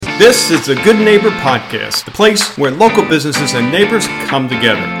This is the Good Neighbor Podcast, the place where local businesses and neighbors come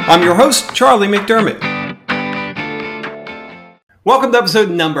together. I'm your host, Charlie McDermott. Welcome to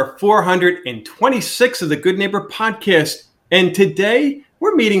episode number 426 of the Good Neighbor Podcast. And today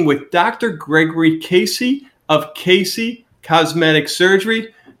we're meeting with Dr. Gregory Casey of Casey Cosmetic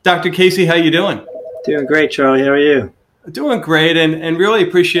Surgery. Dr. Casey, how you doing? Doing great, Charlie. How are you? Doing great, and really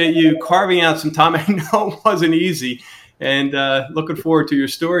appreciate you carving out some time. I know it wasn't easy. And looking forward to your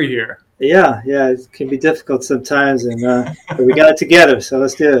story here. Yeah, it can be difficult sometimes, and but we got it together, so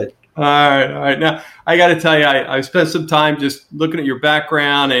let's do it. All right. Now, I got to tell you, I spent some time just looking at your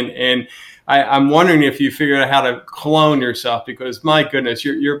background, and I'm wondering if you figured out how to clone yourself, because my goodness,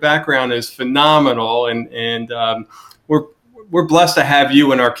 your background is phenomenal, and we're blessed to have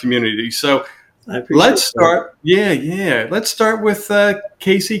you in our community. So let's start. Yeah. Let's start with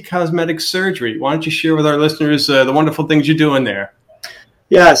Casey Cosmetic Surgery. Why don't you share with our listeners the wonderful things you're doing there?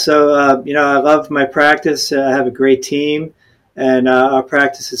 Yeah. So I love my practice. I have a great team, and our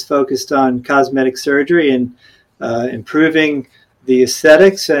practice is focused on cosmetic surgery and improving the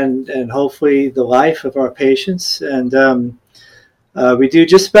aesthetics and hopefully the life of our patients. And we do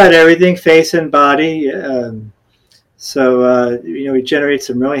just about everything, face and body. So we generate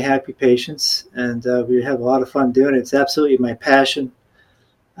some really happy patients, and we have a lot of fun doing it. It's absolutely my passion.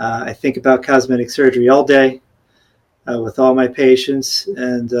 I think about cosmetic surgery all day with all my patients,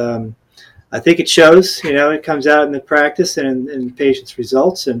 and I think it shows. It comes out in the practice and in patients'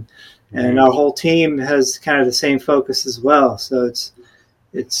 results, and our whole team has kind of the same focus as well. So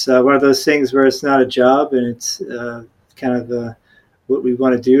it's one of those things where it's not a job, and it's kind of what we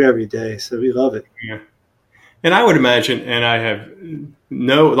want to do every day. So we love it. Yeah. And I would imagine, and I have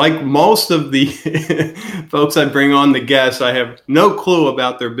like most of the folks I bring on the guests, I have no clue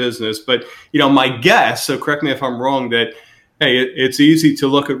about their business. But, my guess, so correct me if I'm wrong, that, hey, it's easy to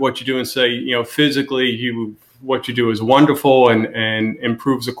look at what you do and say, physically, what you do is wonderful and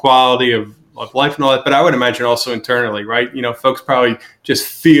improves the quality of life and all that. But I would imagine also internally, right? Folks probably just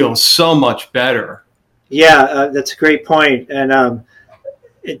feel so much better. Yeah, that's a great point. And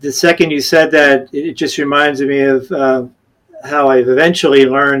the second you said that, it just reminds me of how I've eventually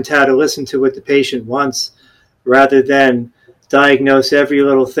learned how to listen to what the patient wants rather than diagnose every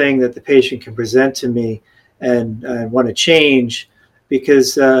little thing that the patient can present to me and want to change,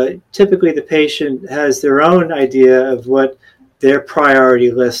 because typically the patient has their own idea of what their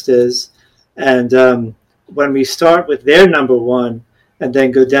priority list is. And when we start with their number one and then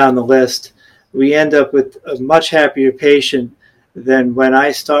go down the list, we end up with a much happier patient than when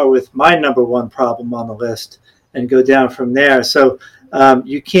I start with my number one problem on the list and go down from there. So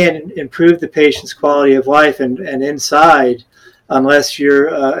you can't improve the patient's quality of life and inside unless you're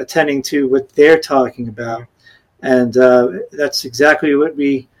attending to what they're talking about. And that's exactly what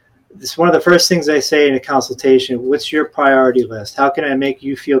it's one of the first things I say in a consultation. What's your priority list? How can I make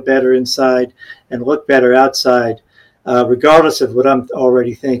you feel better inside and look better outside, regardless of what I'm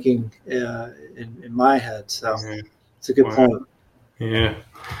already thinking in my head? So it's a good point. Yeah.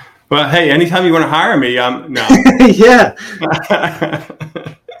 Well, hey, anytime you want to hire me, no. Yeah.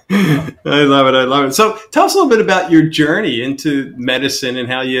 I love it. So tell us a little bit about your journey into medicine and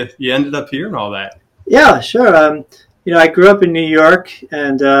how you ended up here and all that. Yeah, sure. I grew up in New York,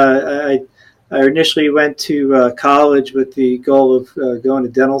 and I initially went to college with the goal of going to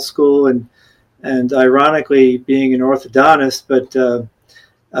dental school, and ironically being an orthodontist, but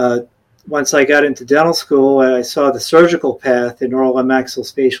once I got into dental school, I saw the surgical path in oral and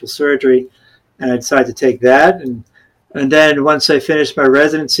maxillofacial surgery, and I decided to take that. And then once I finished my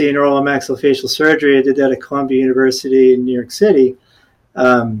residency in oral and maxillofacial surgery, I did that at Columbia University in New York City.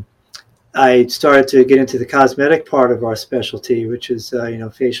 I started to get into the cosmetic part of our specialty, which is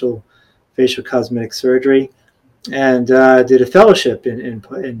facial cosmetic surgery, and did a fellowship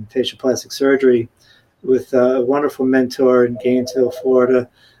in facial plastic surgery with a wonderful mentor in Gainesville, Florida.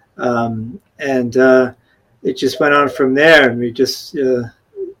 And it just went on from there, and we just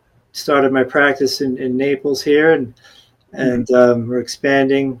started my practice in Naples here, and we're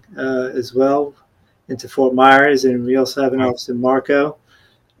expanding as well into Fort Myers, and we also have an office in Marco,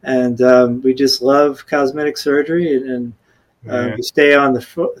 and we just love cosmetic surgery, and we stay on the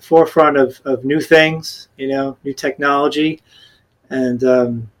forefront of new things, new technology, and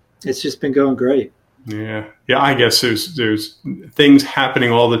it's just been going great. Yeah. I guess there's things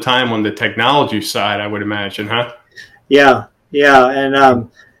happening all the time on the technology side, I would imagine, huh? Yeah, and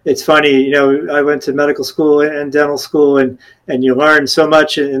it's funny, I went to medical school and dental school, and you learn so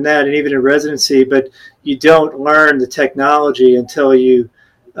much in that, and even in residency, but you don't learn the technology until you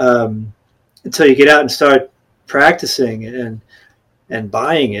get out and start practicing. and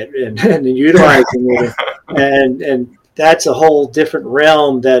buying it and utilizing it. And that's a whole different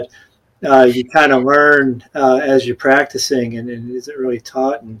realm that you kind of learn as you're practicing, and isn't really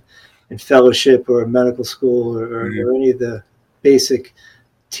taught in fellowship or medical school or any of the basic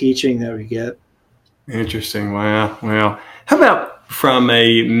teaching that we get. Interesting. Wow. Wow. How about from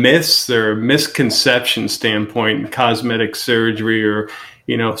a myths or misconception standpoint in cosmetic surgery, or,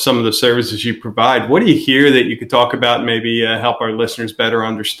 some of the services you provide? What do you hear that you could talk about and maybe help our listeners better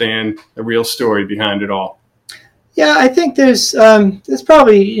understand the real story behind it all? Yeah, I think there's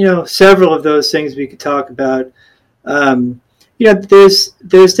probably, several of those things we could talk about. There's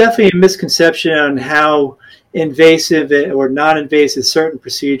definitely a misconception on how invasive or non-invasive certain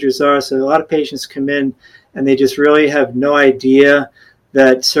procedures are. So a lot of patients come in and they just really have no idea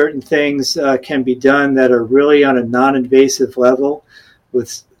that certain things can be done that are really on a non-invasive level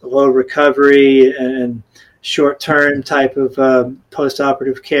with low recovery and short-term type of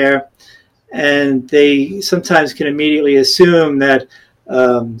post-operative care. And they sometimes can immediately assume that,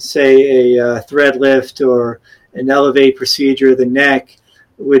 say, a thread lift or an elevate procedure of the neck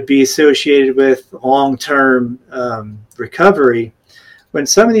would be associated with long-term recovery, when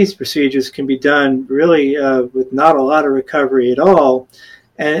some of these procedures can be done really with not a lot of recovery at all,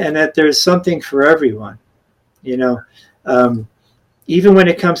 and that there's something for everyone. Even when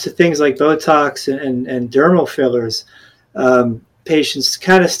it comes to things like Botox and dermal fillers, patients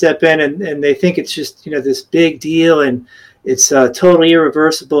kind of step in and they think it's just this big deal and it's totally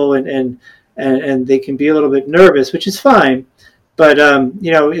irreversible, and they can be a little bit nervous, which is fine. But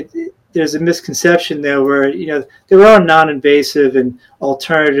there's a misconception there where there are non-invasive and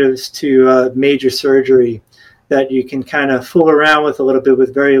alternatives to major surgery that you can kind of fool around with a little bit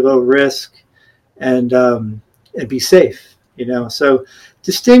with very low risk and be safe. So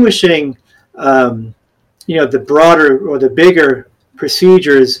distinguishing the broader or the bigger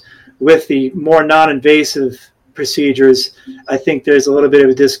procedures with the more non-invasive procedures, I think there's a little bit of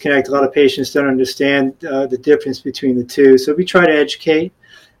a disconnect. A lot of patients don't understand the difference between the two. So we try to educate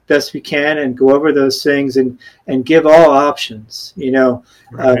best we can and go over those things and give all options.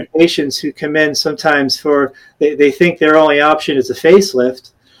 Right. Patients who come in sometimes they think their only option is a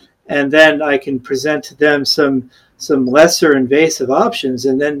facelift, and then I can present to them some lesser invasive options,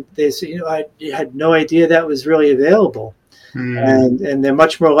 and then they say, I had no idea that was really available. And they're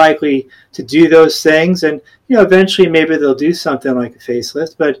much more likely to do those things, and eventually maybe they'll do something like a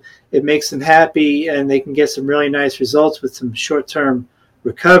facelift, but it makes them happy and they can get some really nice results with some short-term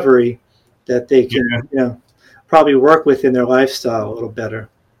recovery that they can probably work with in their lifestyle a little better.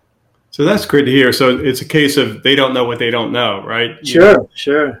 So that's great to hear. So it's a case of they don't know what they don't know, right?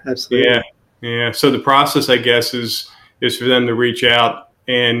 Sure, absolutely. Yeah. So the process, I guess, is for them to reach out,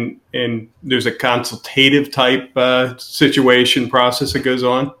 and there's a consultative type situation process that goes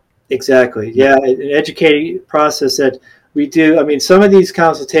on. Exactly. Yeah, an educating process that we do. I mean, some of these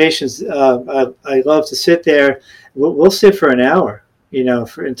consultations, I love to sit there. We'll sit for an hour,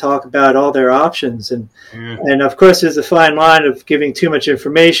 and talk about all their options. And of course, there's a fine line of giving too much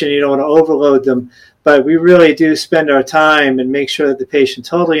information. You don't want to overload them. But we really do spend our time and make sure that the patient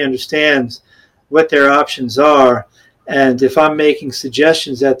totally understands what their options are. And if I'm making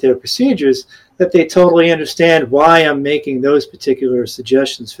suggestions at their procedures, that they totally understand why I'm making those particular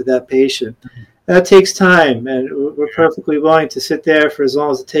suggestions for that patient. That takes time, and we're perfectly willing to sit there for as long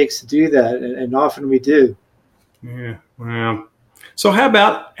as it takes to do that, and often we do. Yeah, wow. So how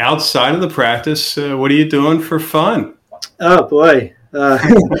about outside of the practice? What are you doing for fun? Oh, boy.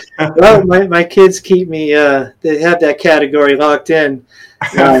 Well, my kids keep me, they have that category locked in.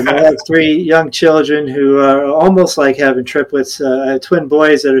 I have 3 young children who are almost like having triplets. I have twin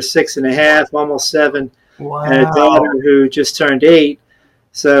boys that are 6.5, almost 7, wow. And a daughter who just turned 8.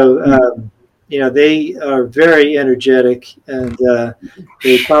 So, they are very energetic, and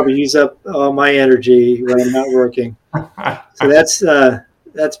they probably use up all my energy when I'm not working. So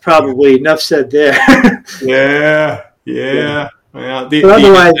that's probably enough said there. Yeah. Well,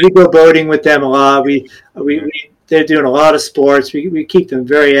 otherwise, we go boating with them a lot. They're doing a lot of sports. We keep them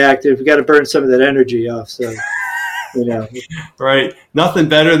very active. We got to burn some of that energy off. So, Right. Nothing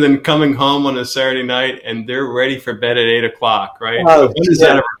better than coming home on a Saturday night and they're ready for bed at 8 o'clock, right? Oh, when does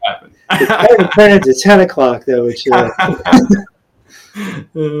that ever happen? It's turn into 10 o'clock, though. Which,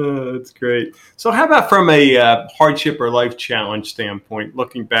 that's great. So how about from a hardship or life challenge standpoint,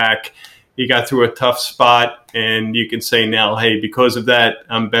 looking back, you got through a tough spot and you can say now, hey, because of that,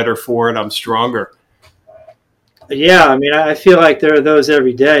 I'm better for it. I'm stronger. Yeah, I mean, I feel like there are those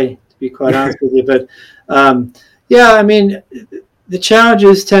every day, to be quite honest with you. But, I mean, the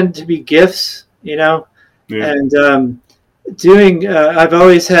challenges tend to be gifts, Yeah. And, I've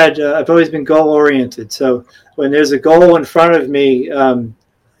always been goal oriented. So when there's a goal in front of me, no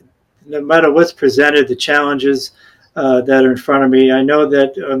matter what's presented, the challenges that are in front of me, I know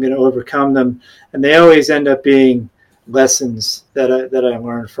that I'm going to overcome them, and they always end up being lessons that I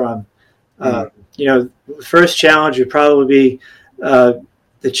learn from. The first challenge would probably be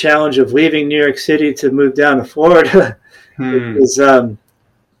the challenge of leaving New York City to move down to Florida. It was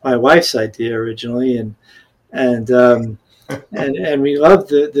my wife's idea originally, and we loved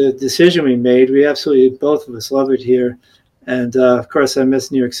the decision we made. We absolutely, both of us, love it here. And of course, I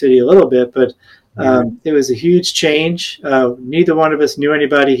miss New York City a little bit, but it was a huge change. Neither one of us knew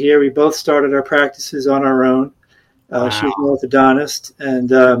anybody here. We both started our practices on our own. Wow. She was an orthodontist, and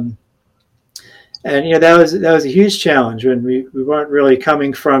that was a huge challenge when we weren't really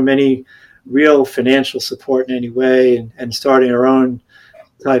coming from any real financial support in any way, and starting our own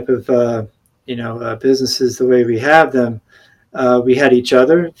type of businesses the way we have them. We had each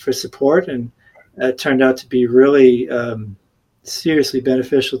other for support, and it turned out to be really seriously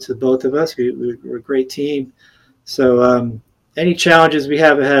beneficial to both of us. We're a great team. So any challenges we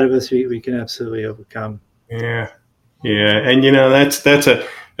have ahead of us, we can absolutely overcome. Yeah. And, that's a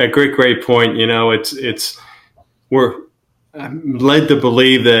great point. We're led to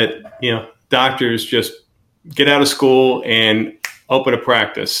believe that, doctors just get out of school and open a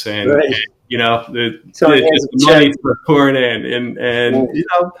practice, and, right. the money for pouring in, and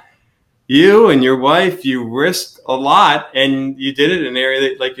right. You and your wife, you risked a lot, and you did it in an area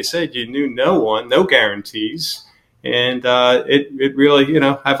that, like you said, you knew no guarantees. And it really,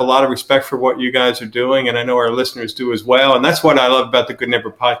 I have a lot of respect for what you guys are doing, and I know our listeners do as well. And that's what I love about the Good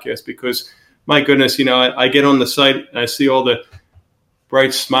Neighbor podcast, because, my goodness, I get on the site, and I see all the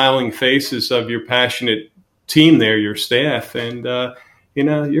bright, smiling faces of your passionate team there, your staff, and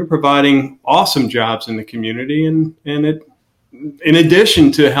you're providing awesome jobs in the community, and it, in addition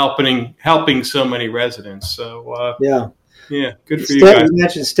to helping so many residents. So good for you guys. You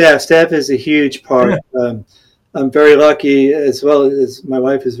mentioned staff. Staff is a huge part. Yeah. I'm very lucky, as well as my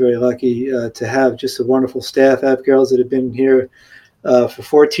wife is very lucky, to have just a wonderful staff. I have girls that have been here for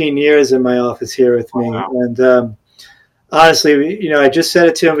 14 years in my office here with me. Wow. And honestly, I just said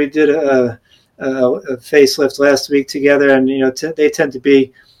it to them. We did a facelift last week together, and they tend to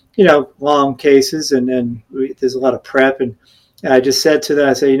be, long cases, and there's a lot of prep. And I just said to them,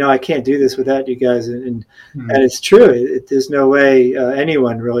 I said, I can't do this without you guys, and it's true. There's no way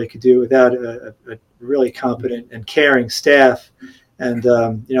anyone really could do it without a really competent and caring staff, and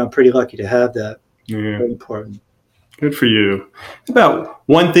I'm pretty lucky to have that. Yeah. Very important. Good for you. About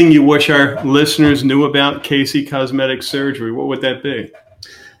one thing you wish our listeners knew about KC Cosmetic Surgery, what would that be?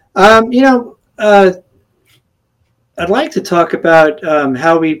 I'd like to talk about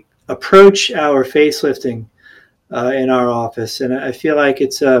how we approach our facelifting in our office, and I feel like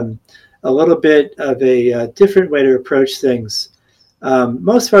it's a little bit of a different way to approach things.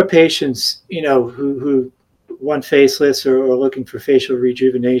 Most of our patients, who want facelifts or are looking for facial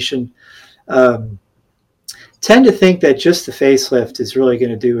rejuvenation, tend to think that just the facelift is really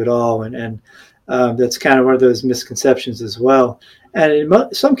going to do it all, and that's kind of one of those misconceptions as well. And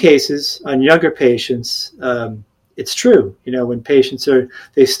in some cases, on younger patients, it's true. When patients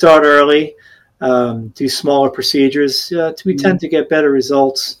they start early, do smaller procedures, we tend to get better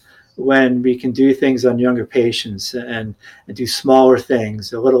results when we can do things on younger patients and do smaller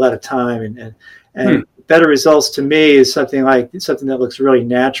things a little at a time, and better results to me is something that looks really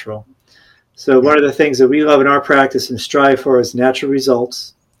natural. So one of the things that we love in our practice and strive for is natural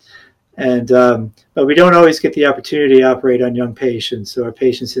results, and but we don't always get the opportunity to operate on young patients or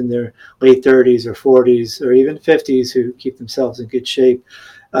patients in their late 30s or 40s or even 50s who keep themselves in good shape.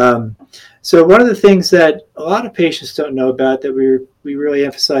 So one of the things that a lot of patients don't know about that we really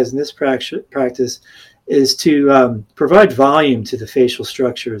emphasize in this practice is to provide volume to the facial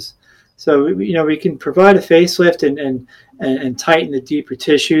structures. So we can provide a facelift and tighten the deeper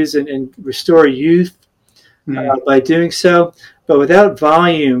tissues and restore youth by doing so, but without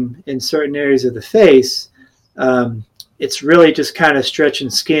volume in certain areas of the face, it's really just kind of stretching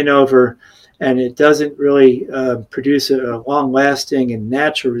skin over, and it doesn't really produce a long-lasting and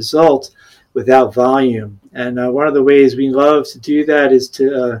natural result without volume. And one of the ways we love to do that is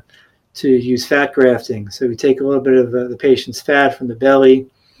to use fat grafting. So we take a little bit of the patient's fat from the belly,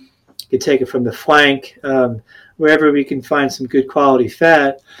 you take it from the flank, wherever we can find some good quality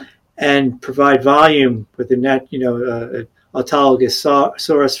fat, and provide volume with the autologous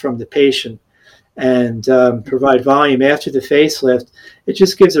source from the patient, and provide volume after the facelift. It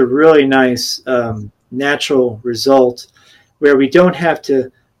just gives a really nice natural result where we don't have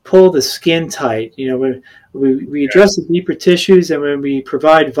to pull the skin tight. We address the deeper tissues, and when we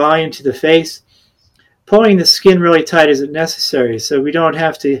provide volume to the face, pulling the skin really tight isn't necessary. So we don't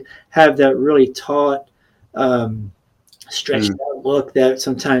have to have that really taut, stretched out look that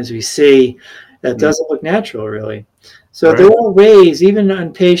sometimes we see that doesn't look natural, really. So there are ways, even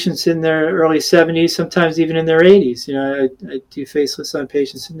on patients in their early 70s, sometimes even in their 80s. I do facelifts on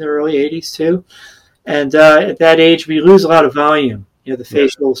patients in their early 80s too. And at that age, we lose a lot of volume. The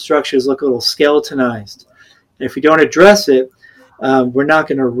facial structures look a little skeletonized. And if we don't address it, we're not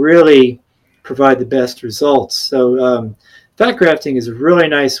going to really provide the best results. So fat grafting is a really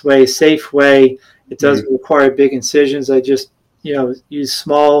nice way, safe way. It doesn't require big incisions. I just, use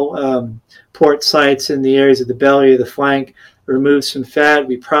small port sites in the areas of the belly or the flank, remove some fat.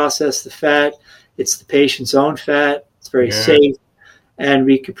 We process the fat. It's the patient's own fat. It's very safe. And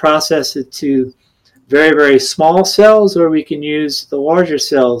we can process it to very, very small cells, or we can use the larger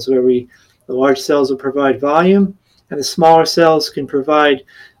cells where the large cells will provide volume, and the smaller cells can provide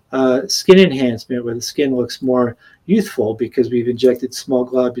skin enhancement, where the skin looks more youthful because we've injected small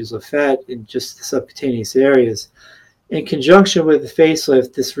globules of fat in just the subcutaneous areas. In conjunction with the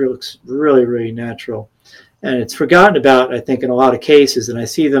facelift, this looks really, really natural. And it's forgotten about, I think, in a lot of cases. And I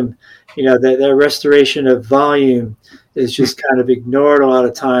see them, that restoration of volume is just kind of ignored a lot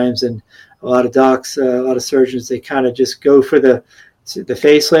of times. And a lot of docs, a lot of surgeons, they kind of just go for the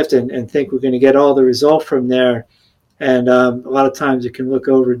facelift and think we're going to get all the result from there. And a lot of times it can look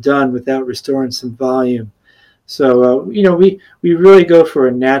overdone without restoring some volume. So, we really go for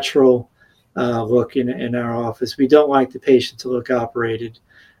a natural look in our office. We don't like the patient to look operated.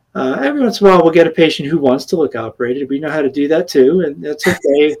 Every once in a while, we'll get a patient who wants to look operated. We know how to do that too, and that's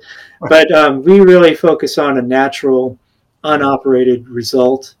okay. But we really focus on a natural, unoperated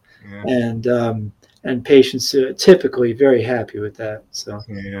result, and patients are typically very happy with that. So,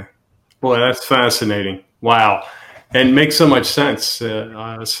 boy, that's fascinating. Wow, and makes so much sense.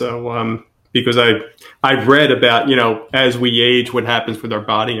 Because I've read about, as we age, what happens with our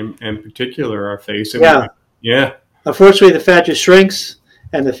body, and in particular our face. And Unfortunately, the fat just shrinks,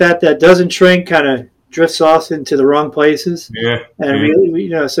 and the fat that doesn't shrink kind of drifts off into the wrong places.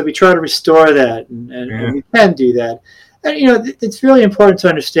 So we try to restore that, and we can do that. And it's really important to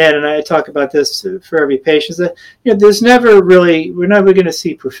understand, and I talk about this for every patient, that we're never going to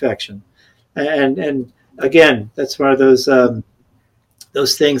see perfection, and again, that's one of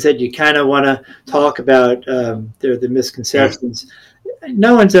those things that you kind of want to talk about. They're the misconceptions.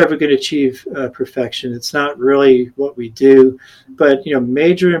 No one's ever going to achieve perfection. It's not really what we do, but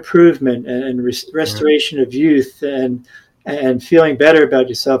major improvement and restoration of youth and feeling better about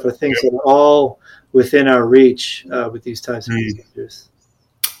yourself are things that are all within our reach with these types of procedures.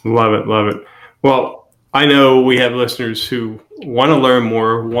 Love it. Well, I know we have listeners who want to learn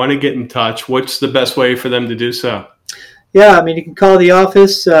more, want to get in touch. What's the best way for them to do so? Yeah, you can call the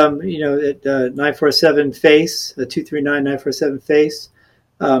office, at 947-FACE, 239-947-FACE.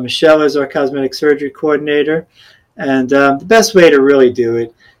 Michelle is our cosmetic surgery coordinator. And the best way to really do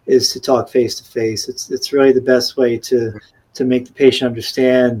it is to talk face-to-face. It's really the best way to make the patient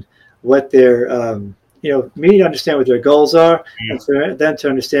understand what their, me to understand what their goals are, and for them to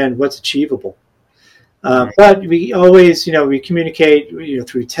understand what's achievable. But we always, we communicate,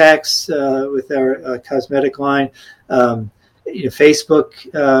 through text with our cosmetic line. Facebook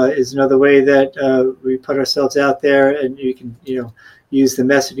is another way that we put ourselves out there, and you can, use the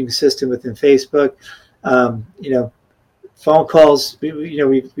messaging system within Facebook. Phone calls,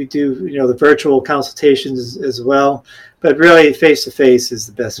 we do, the virtual consultations as well. But really, face-to-face is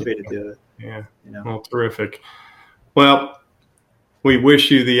the best way to do it. Yeah. Well, terrific. Well, we wish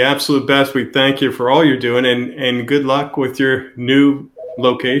you the absolute best. We thank you for all you're doing, and good luck with your new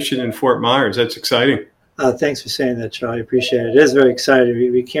location in Fort Myers. That's exciting. Thanks for saying that, Charlie. Appreciate it. It is very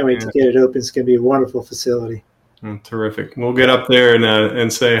exciting. We can't wait to get it open. It's going to be a wonderful facility. Terrific. We'll get up there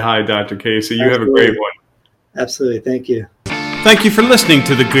and say hi, Dr. Casey. You have a great one. Absolutely. Thank you. Thank you for listening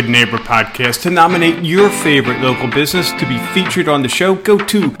to the Good Neighbor Podcast. To nominate your favorite local business to be featured on the show, go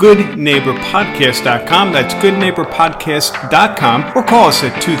to goodneighborpodcast.com. That's goodneighborpodcast.com, or call us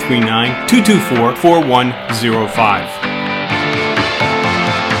at 239-224-4105.